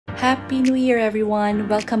Happy New Year everyone!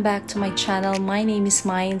 Welcome back to my channel. My name is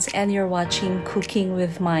Mines and you're watching Cooking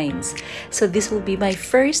with Mines. So this will be my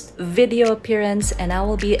first video appearance and I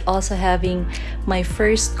will be also having my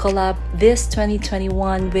first collab this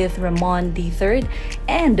 2021 with Ramon de Third,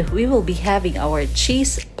 and we will be having our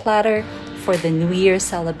cheese platter for the New Year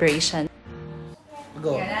celebration.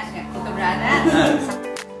 Go.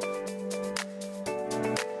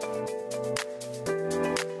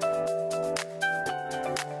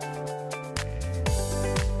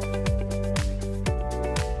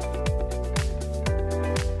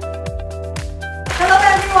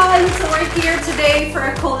 So we're here today for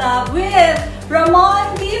a collab with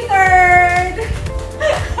Ramon de Third.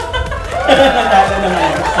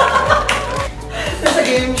 It's a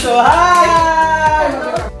game show. Hi!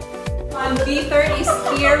 Ramon de Third is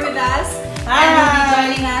here with us. Hi! And will be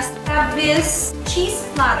joining us to have this cheese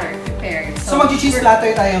platter prepared. So mag-cheese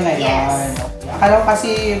platter tayo ngayon. Yes. Akala ko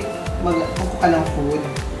kasi mag-cook ka ng food.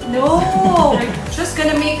 No! We're just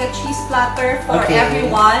gonna make a cheese platter for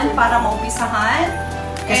everyone para maumpisahan.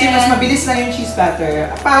 Kasi mas mabilis na yung cheese platter.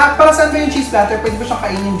 Para saan ba yung cheese platter? Pwede ba siyang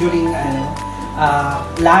kainin during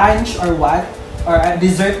lunch or what? Or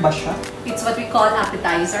dessert ba siya? It's what we call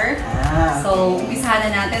appetizer. So, umpisahan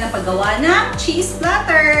na natin ang paggawa ng cheese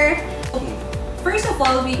platter. First of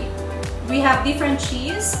all, we have different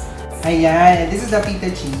cheese. Ayan, this is the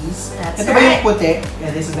feta cheese. That's Ito ba yung puti?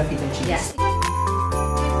 Yeah, this is the feta cheese. Yes.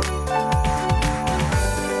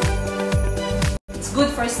 Good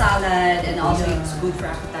for salad and also it's good for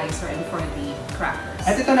appetizer and for the crackers.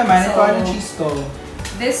 At ito naman, ito anong cheese to?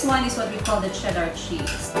 This one is what we call the cheddar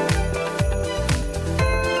cheese.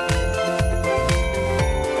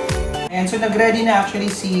 And so nag-ready na actually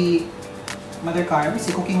si Mother Carm,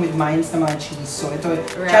 si Cooking with Mines na mga cheese. So ito,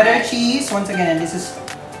 cheddar cheese, once again, this is,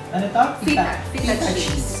 ano to? Feta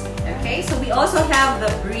cheese. Okay, so we also have the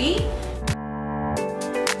brie.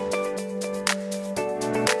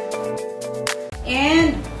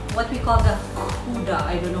 And what we call the Gouda.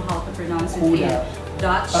 I don't know how to pronounce it in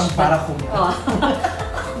Dutch. Parang parakuda.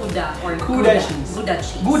 Gouda or Gouda cheese. Gouda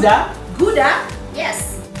cheese. Gouda? Gouda?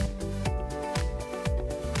 Yes.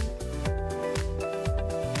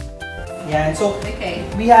 Yan. So,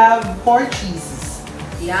 we have 4 cheeses.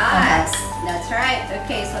 Yes, that's right.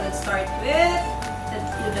 Okay, so let's start with the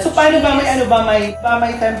Gouda cheese. So, paano ba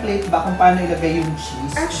may template ba kung paano ilagay yung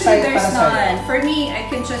cheese? Actually, there's none. For me,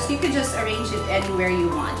 you can just arrange it anywhere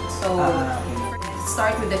you want. So,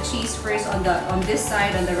 start with the cheese first on this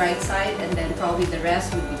side, on the right side, and then probably the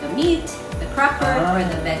rest would be the meat, the cracker, or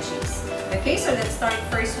the veggies. Okay, so let's start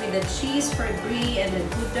first with the cheese for brie and the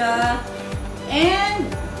Gouda. And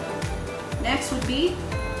next would be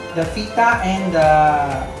the feta and the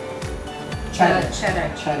cheddar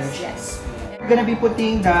cheese. Yes. We're gonna be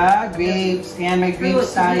putting the grapes, and my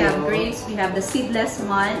grapes tayo. We have grapes, we have the seedless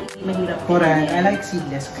one. Mahirap. Correct. I like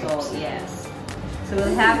seedless grapes. So, yes. So,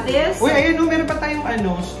 we'll have this. Uy, ayun, no, meron pa tayong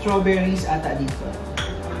strawberries ata dito.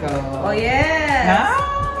 So, oh, yes!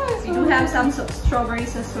 Nice! We do have some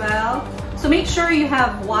strawberries as well. So, make sure you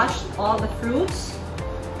have washed all the fruits.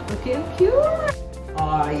 Okay, cute!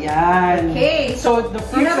 Oh, yan. Okay, so the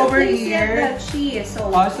fruits over here. The cheese. So,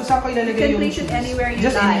 so saan ko ilalagay yung cheese? You can place it anywhere you like.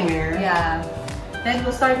 Just anywhere? Yeah. Then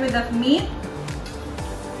we'll start with the meat.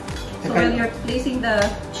 So while you're placing the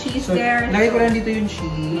cheese there. Lagay ko lang dito yung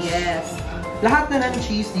cheese. Yes. Lahat na ng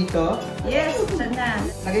cheese dito? Yes, dyan na.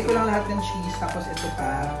 Lagay ko lang lahat ng cheese, tapos ito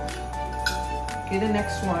pa. Okay, the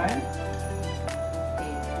next one.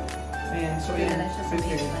 Ayan, so okay.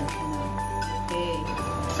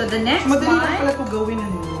 So the next one. Madali lang pala ito gawin,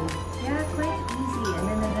 ano? Yeah, quite easy. And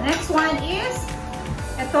then the next one is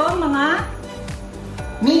ito, mga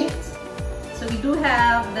meat. So we do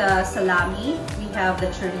have the salami, we have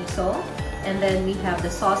the chorizo, and then we have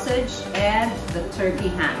the sausage and the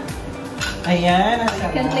turkey ham. Ayan, you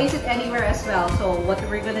can place it anywhere as well. So what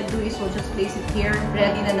we're gonna do is we'll just place it here.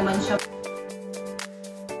 Ready na naman siya.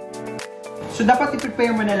 So dapat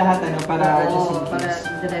i-prepare mo na lahat, ano, para just in case.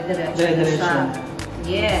 Para dire-diretso.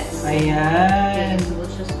 Yes. Ayan. Okay, so we'll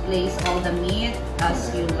just place all the meat as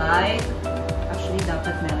you like. Actually,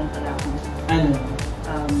 dapat meron pala akong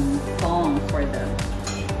thong for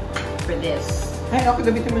this. Ay, okay,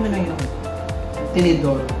 gamitin mo na lang yun.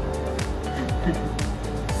 Tinidor.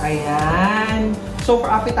 Ayan. So, for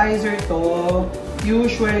appetizer to,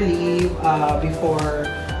 usually, before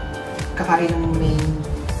kakain ng main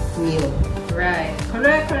meal. Right.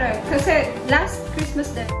 Correct. Kasi last Christmas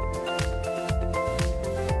din,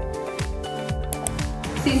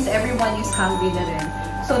 since everyone is hungry na rin,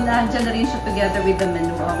 so nandyan na rin siya together with the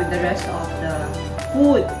menu, with the rest of the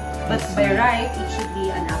food. But by right, it should be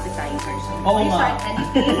an appetizer. So Oo before you nga. start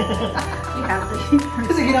anything, you have to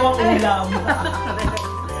Kasi ginawa ko ulam.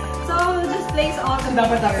 So just place all the So,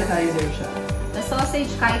 dapat meat here. appetizer siya. The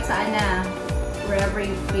sausage kahit saan na, wherever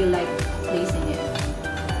you feel like placing it.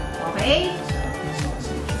 Okay?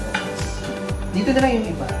 Dito na lang yung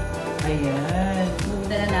iba. Ayan. Move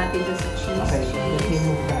na natin to sa cheese. Okay, let me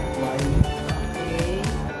move that one. Okay.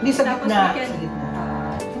 Hindi sa Tapos gitna. we can, Sa gitna.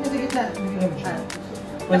 Hindi sa gitna. Bigyan mo siya.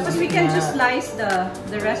 Tapos we can Gitna. just slice the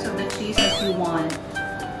rest of the cheese as you want.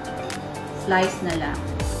 Slice na lang.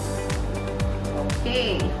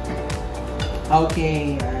 Okay.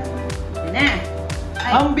 Okay. Yan na.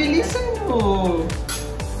 Ay, Ang bilis ano.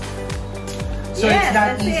 So yes, it's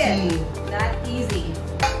that that's easy. it. That easy.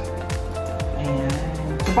 Ayan.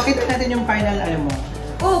 So pakita natin yung final ano mo.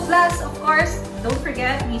 Oh, plus of course, don't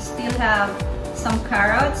forget we still have some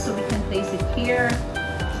carrots, so we can place it here.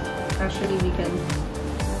 Actually, we can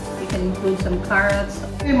include some carrots.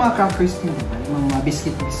 Yung mga crackers din, diba? Yung mga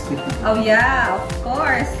biscuit. Oh yeah, of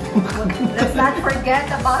course. Let's not forget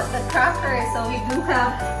about the crackers. So we do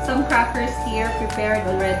have some crackers here prepared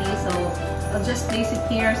already. So I'll just place it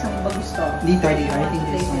here. Saan ba gusto? Dito. You I want think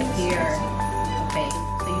to this place one it is here. Okay,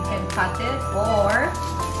 so you can cut it or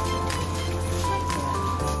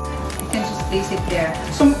you can just place it there.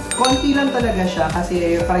 So, konti lang talaga siya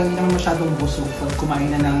kasi parang hindi naman masyadong busog pag kumain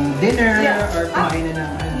na ng dinner or kumain na ng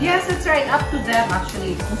ano. Yes, it's right. Up to them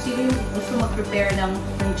actually. Kung sino yung gusto mag-prepare ng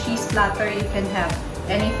cheese platter, you can have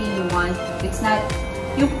anything you want. It's not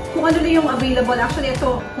kung ano lang yung available. Actually,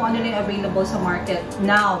 ito kung ano lang yung available sa market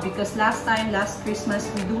now because last Christmas,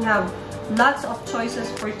 we do have lots of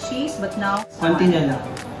choices for cheese, but now Konti na lang.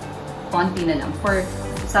 konti na lang. For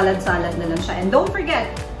salad-salad na lang siya. And don't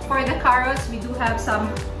forget, for the carrots, we do have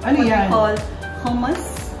some Ano what yan? we call hummus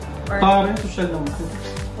or Parang social naman.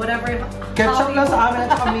 whatever. Ketchup lang sa amin at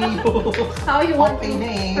saka mayo. How you want Okay to na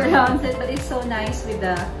eh. pronounce it, but it's so nice with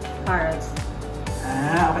the carrots.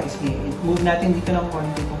 Okay. Sige. Move natin dito ng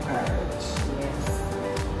konti itong carrots. Yes.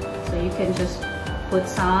 So you can just put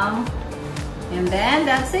some, and then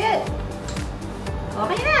that's it.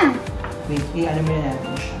 Okay na. Wait, ano mo na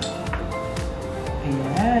natin siya.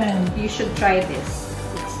 Ayan. You should try this.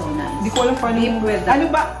 It's so nice. Hindi ko alam paano Deep with the ano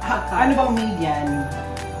bang made yan?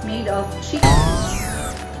 made of chicken.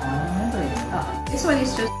 This one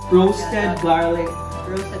is just Roasted garlic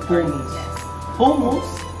roasted hummus. garlic. Yes. Hummus?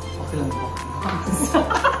 Okay lang po.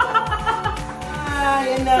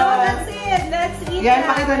 Yan na. So that's it. Let's eat Yan, that.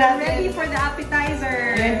 pakita natin. Ready for the appetizer.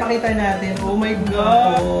 Ayan, pakita natin. Oh my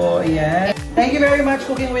God! Oh, ayan. Thank you very much,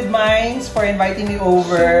 Cooking with Minds, for inviting me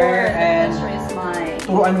over. Sure, the And pleasure is mine.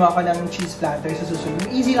 turuan mo ako ng cheese platter sa susunod.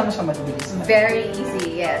 Easy lang siya, mabilis lang. Very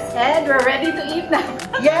easy, yes. And we're ready to eat now.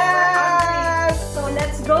 Yes! So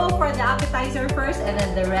let's go for the appetizer first and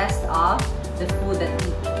then the rest of the food that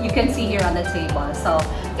you can see here on the table. So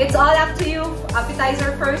it's all up to you.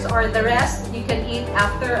 Appetizer first or the rest you can eat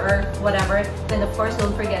after or whatever. Then of course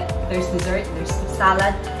don't forget there's dessert, there's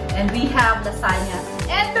salad, and we have lasagna.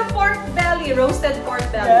 And the pork belly, roasted pork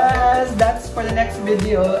belly. Yes, that's for the next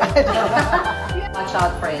video. Watch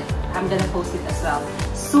out for it. I'm gonna post it as well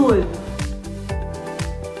soon.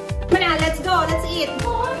 Come on, let's go. Let's eat.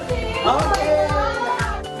 Okay.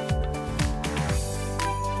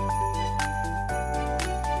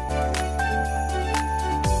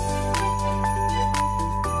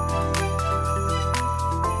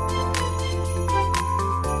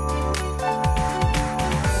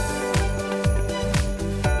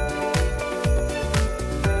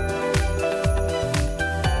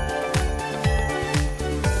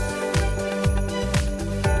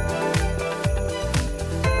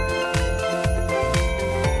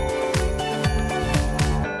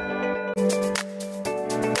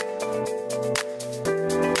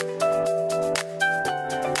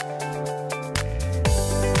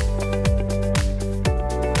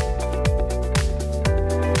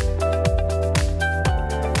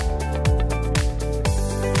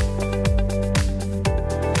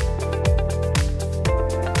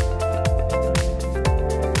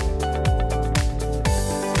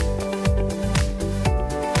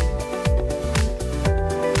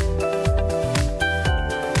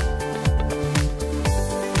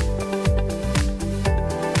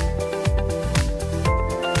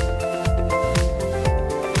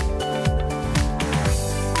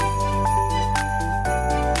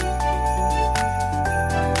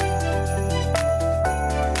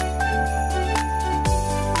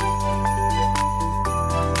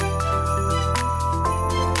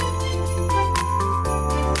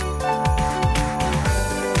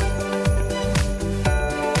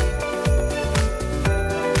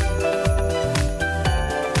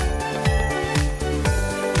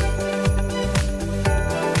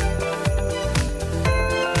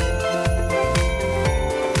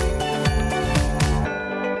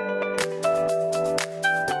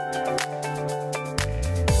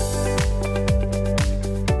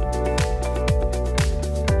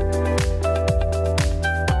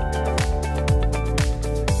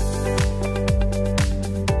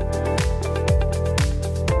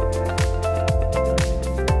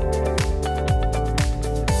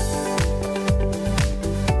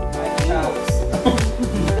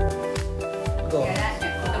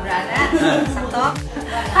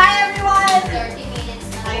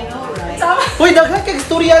 Uy, daghan kay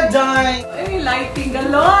istorya, Day! Ay, lighting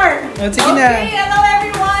galore! Sige na. Okay, hello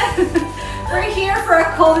everyone! We're here for a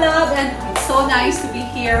collab and it's so nice to be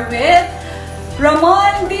here with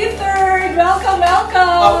Ramon de Third! Welcome,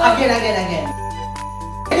 welcome! Oh, again.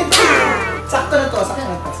 Sakto na to.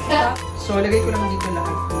 So, lagay ko lang dito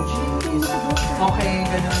lahat ng cheese. Okay,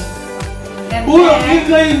 ganun. And Uy, then, ang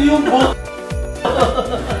higay niyo po!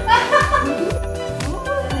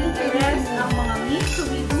 the rest ng mga meat, so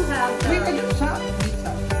we do have the... Wait, ayun sa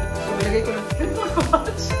pizza. So, lagay ko lang.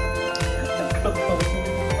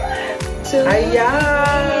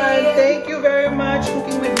 Ayan! Thank you very much,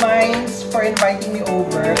 Cooking with Minds, for inviting me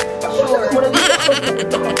over.